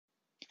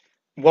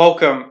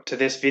Welcome to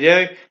this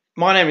video.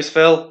 My name is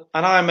Phil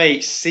and I'm a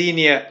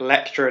senior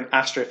lecturer in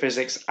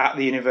astrophysics at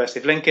the University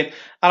of Lincoln,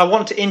 and I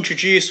want to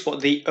introduce what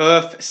the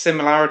Earth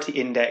Similarity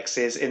Index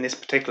is in this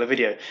particular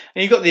video. And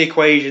you've got the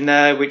equation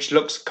there which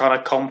looks kind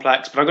of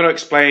complex, but I'm going to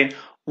explain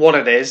what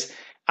it is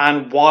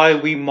and why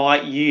we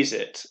might use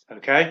it.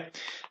 Okay.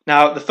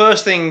 Now, the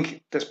first thing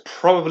that's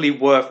probably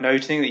worth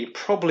noting that you're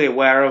probably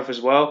aware of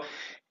as well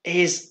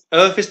is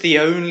Earth is the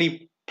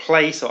only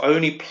place or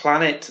only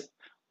planet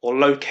or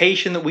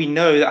location that we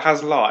know that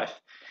has life.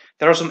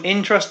 There are some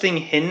interesting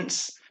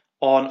hints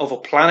on other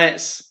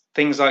planets,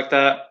 things like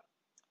that,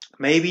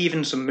 maybe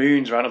even some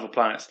moons around other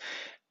planets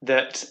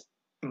that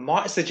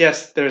might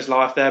suggest there is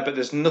life there, but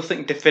there's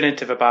nothing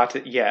definitive about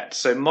it yet.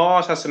 So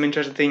Mars has some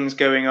interesting things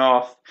going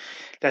off.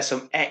 There's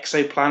some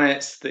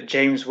exoplanets that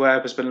James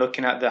Webb has been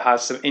looking at that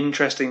has some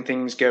interesting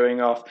things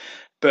going off.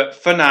 But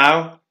for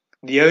now,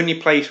 the only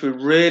place we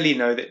really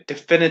know that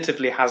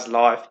definitively has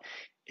life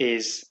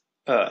is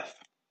Earth.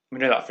 We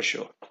know that for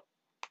sure.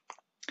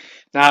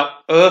 Now,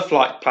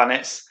 Earth-like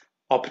planets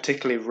are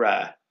particularly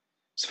rare.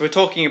 So we're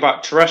talking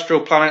about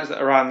terrestrial planets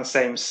that are around the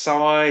same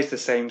size, the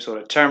same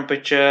sort of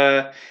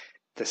temperature,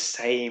 the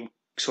same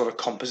sort of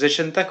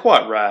composition. They're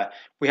quite rare.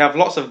 We have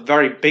lots of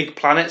very big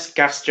planets,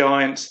 gas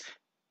giants,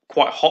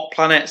 quite hot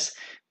planets,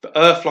 but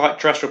Earth-like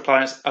terrestrial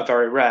planets are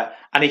very rare.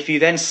 And if you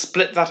then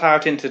split that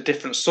out into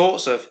different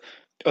sorts of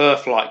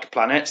Earth-like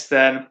planets,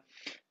 then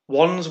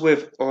ones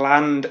with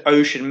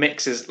land-ocean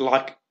mixes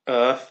like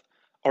Earth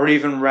are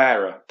even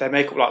rarer. They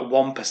make up like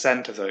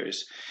 1% of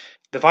those.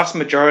 The vast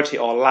majority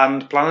are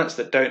land planets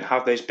that don't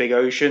have those big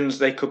oceans.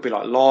 They could be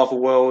like lava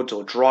worlds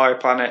or dry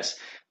planets.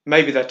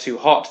 Maybe they're too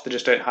hot, they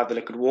just don't have the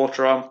liquid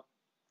water on.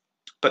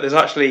 But there's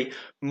actually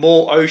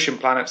more ocean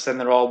planets than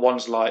there are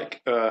ones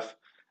like Earth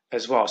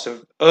as well.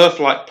 So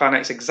Earth-like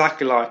planets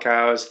exactly like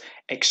ours,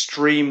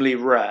 extremely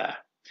rare.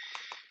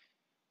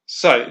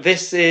 So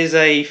this is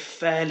a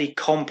fairly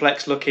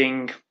complex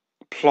looking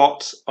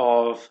plot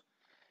of,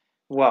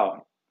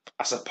 well,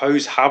 I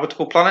suppose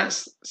habitable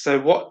planets. So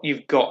what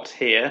you've got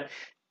here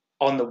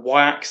on the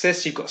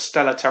y-axis, you've got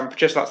stellar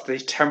temperature, so that's the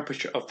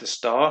temperature of the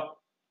star.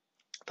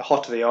 The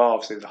hotter they are,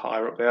 obviously, the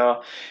higher up they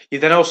are.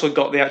 You've then also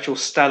got the actual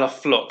stellar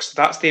flux.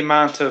 That's the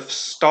amount of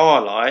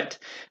starlight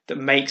that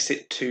makes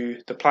it to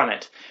the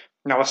planet.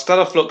 Now, a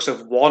stellar flux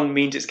of 1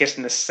 means it's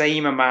getting the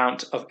same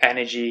amount of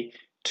energy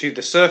to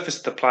the surface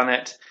of the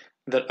planet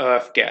that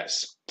Earth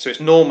gets. So it's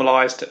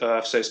normalized to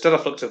Earth. So stellar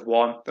flux of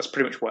 1, that's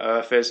pretty much what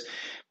Earth is.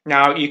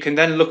 Now, you can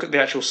then look at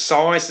the actual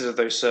sizes of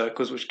those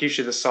circles, which gives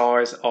you the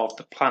size of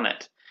the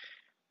planet.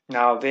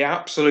 Now, the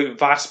absolute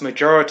vast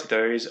majority of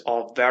those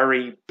are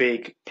very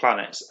big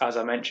planets, as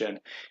I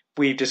mentioned.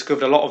 We've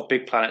discovered a lot of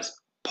big planets.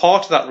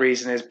 Part of that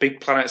reason is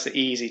big planets are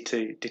easy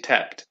to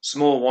detect,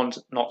 small ones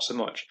not so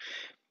much.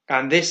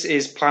 And this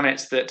is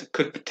planets that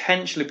could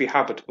potentially be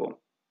habitable.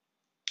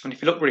 And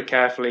if you look really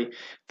carefully,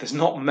 there's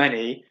not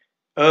many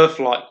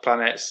Earth-like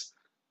planets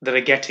that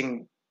are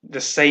getting the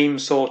same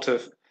sort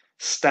of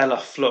stellar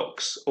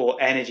flux or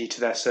energy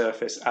to their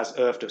surface as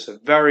Earth does. So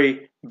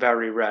very,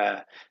 very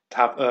rare to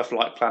have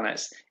Earth-like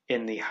planets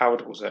in the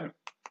habitable zone.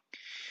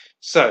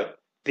 So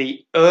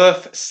the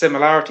Earth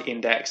Similarity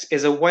Index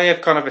is a way of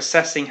kind of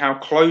assessing how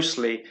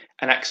closely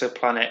an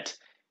exoplanet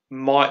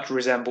might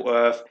resemble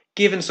Earth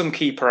given some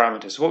key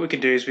parameters. What we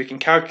can do is we can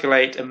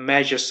calculate and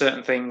measure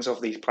certain things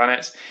of these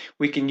planets.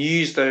 We can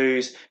use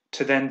those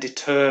to then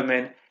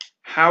determine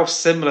how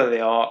similar they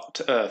are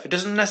to Earth. It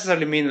doesn't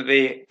necessarily mean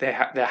that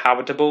they're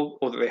habitable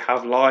or that they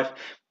have life,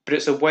 but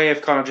it's a way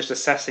of kind of just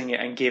assessing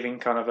it and giving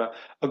kind of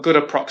a good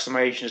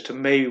approximation as to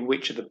maybe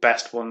which are the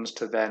best ones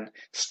to then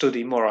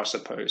study more, I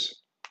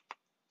suppose.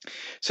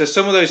 So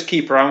some of those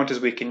key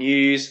parameters we can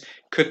use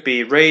could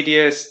be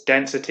radius,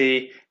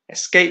 density,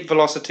 escape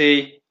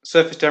velocity,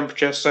 surface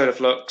temperature, solar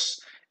flux,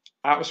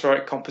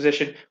 atmospheric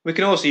composition. We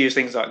can also use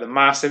things like the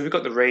mass. If we've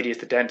got the radius,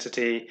 the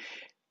density,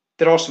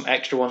 there are some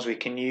extra ones we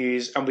can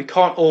use, and we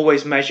can't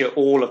always measure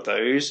all of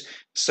those,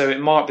 so it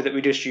might be that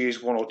we just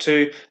use 1 or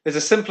 2. There's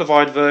a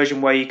simplified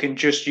version where you can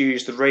just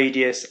use the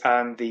radius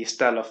and the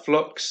stellar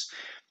flux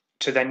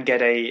to then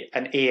get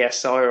an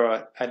ESI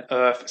or an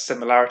Earth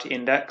Similarity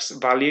Index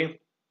value,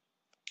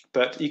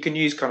 but you can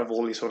use kind of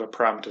all these sort of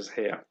parameters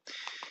here.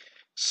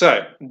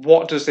 So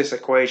what does this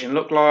equation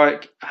look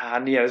like?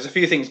 And yeah, there's a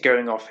few things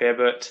going off here,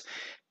 but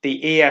the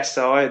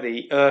ESI,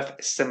 the Earth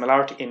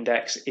Similarity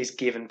Index, is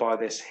given by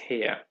this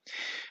here.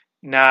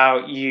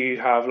 Now, you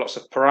have lots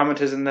of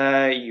parameters in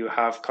there. You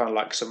have kind of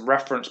like some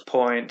reference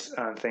points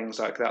and things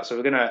like that. So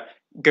we're going to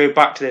go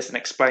back to this and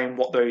explain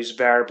what those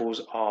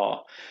variables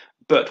are.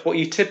 But what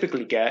you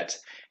typically get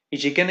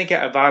is you're going to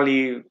get a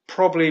value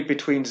probably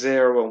between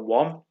 0 and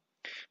 1.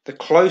 The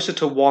closer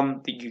to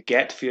 1 that you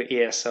get for your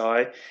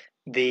ESI,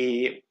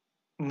 the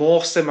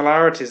more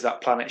similarities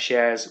that planet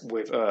shares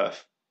with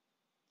Earth.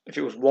 If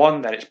it was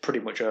 1, then it's pretty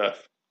much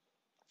Earth.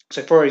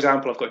 So for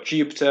example, I've got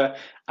Jupiter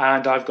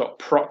and I've got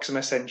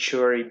Proxima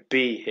Centauri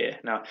b here.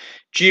 Now,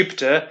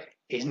 Jupiter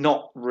is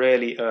not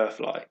really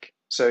Earth-like.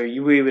 So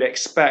we would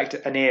expect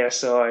an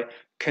ESI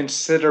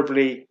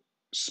considerably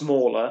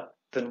smaller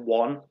than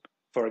 1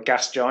 for a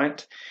gas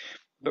giant.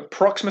 But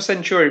Proxima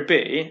Centauri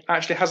b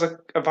actually has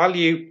a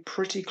value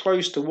pretty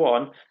close to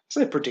 1. I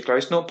say pretty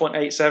close,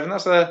 0.87.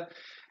 That's a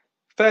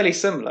fairly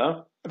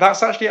similar.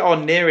 That's actually our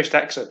nearest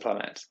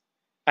exoplanet,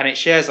 and it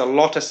shares a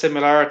lot of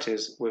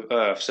similarities with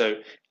Earth. So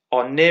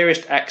our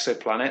nearest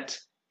exoplanet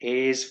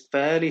is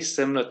fairly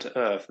similar to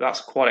Earth.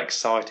 That's quite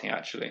exciting,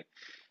 actually.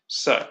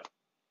 So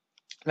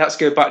let's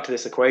go back to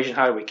this equation.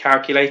 How do we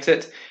calculate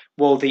it?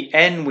 Well, the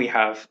n we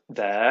have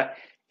there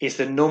is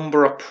the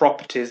number of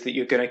properties that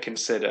you're going to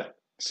consider.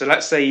 So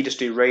let's say you just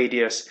do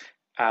radius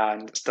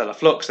and stellar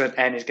flux, then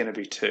n is going to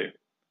be 2.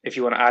 If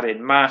you want to add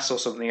in mass or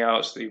something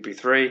else, it would be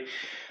 3.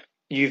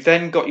 You've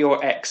then got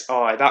your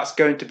xi. That's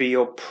going to be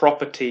your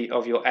property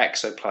of your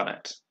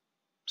exoplanet.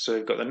 So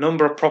we've got the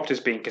number of properties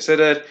being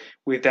considered.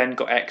 We've then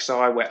got xi,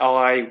 where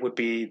I would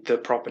be the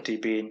property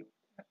being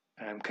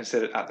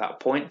considered at that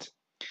point.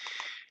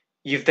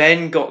 You've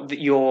then got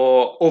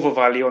your other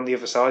value on the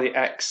other side,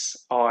 the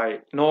xi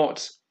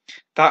naught.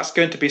 That's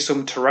going to be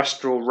some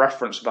terrestrial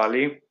reference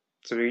value.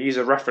 So we use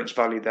a reference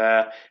value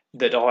there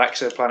that our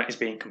exoplanet is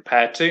being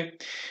compared to.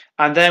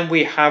 And then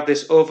we have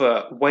this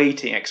other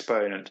weighting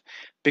exponent,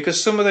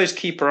 because some of those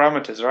key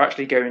parameters are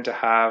actually going to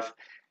have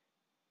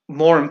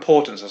more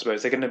importance, I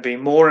suppose. They're going to be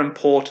more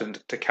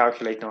important to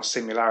calculating our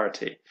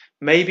similarity.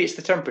 Maybe it's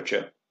the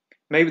temperature.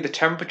 Maybe the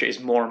temperature is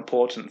more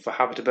important for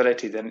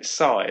habitability than its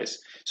size.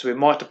 So we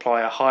might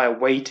apply a higher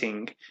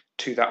weighting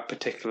to that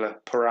particular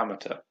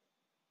parameter.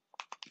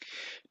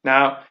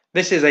 Now,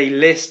 this is a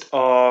list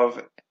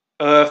of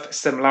Earth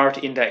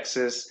Similarity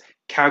Indexes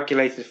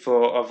calculated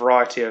for a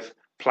variety of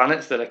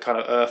planets that are kind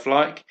of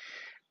Earth-like.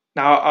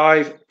 Now,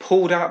 I've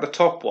pulled out the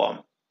top one,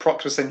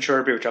 Proxima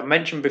Centauri b, which I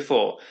mentioned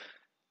before,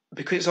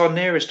 because it's our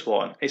nearest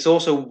one. It's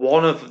also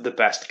one of the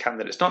best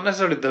candidates. Not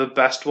necessarily the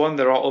best one.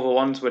 There are other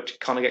ones which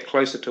kind of get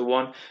closer to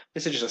 1.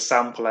 This is just a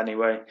sample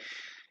anyway.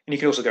 And you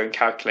can also go and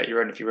calculate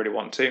your own if you really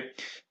want to.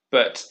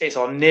 But it's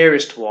our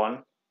nearest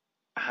one,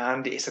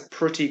 and it's a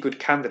pretty good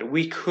candidate.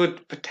 We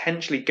could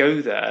potentially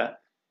go there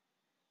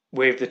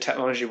with the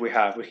technology we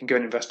have. We can go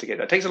and investigate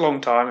that. It takes a long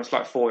time. It's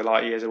like 4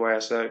 light years away or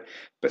so.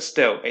 But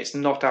still, it's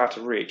not out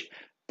of reach.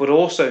 But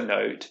also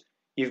note,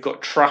 you've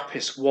got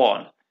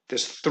TRAPPIST-1.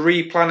 There's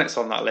 3 planets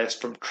on that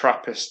list from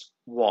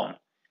TRAPPIST-1.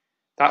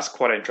 That's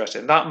quite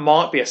interesting. That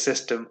might be a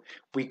system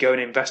we go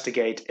and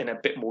investigate in a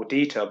bit more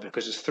detail,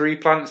 because there's 3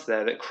 planets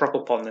there that crop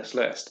up on this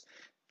list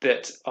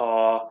that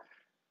are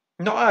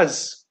not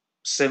as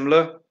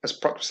similar as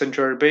Proxima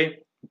Centauri b,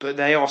 but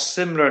they are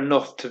similar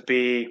enough to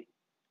be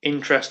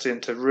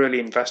interesting to really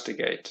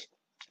investigate,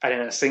 and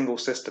in a single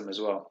system as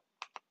well.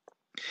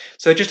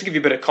 So just to give you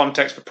a bit of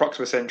context for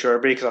Proxima Centauri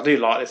b, because I do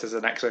like this as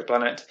an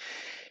exoplanet,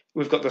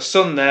 we've got the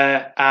Sun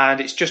there,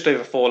 and it's just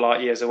over 4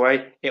 light years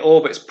away. It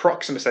orbits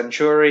Proxima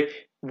Centauri,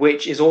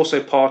 which is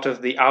also part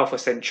of the Alpha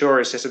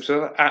Centauri system,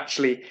 so it's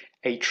actually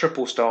a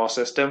triple star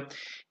system.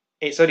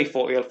 It's only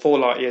 4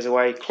 light years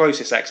away,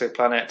 closest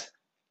exoplanet.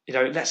 You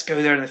know, let's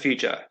go there in the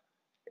future.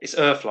 It's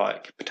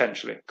Earth-like,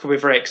 potentially. Could be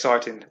very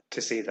exciting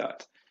to see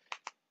that.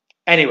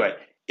 Anyway,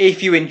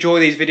 if you enjoy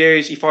these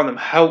videos, you find them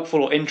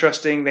helpful or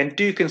interesting, then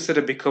do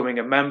consider becoming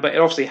a member. It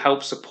obviously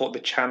helps support the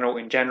channel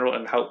in general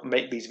and help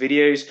make these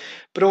videos,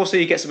 but also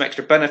you get some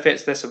extra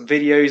benefits. There's some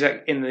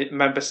videos in the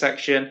member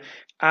section,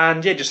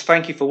 and yeah, just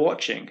thank you for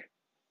watching.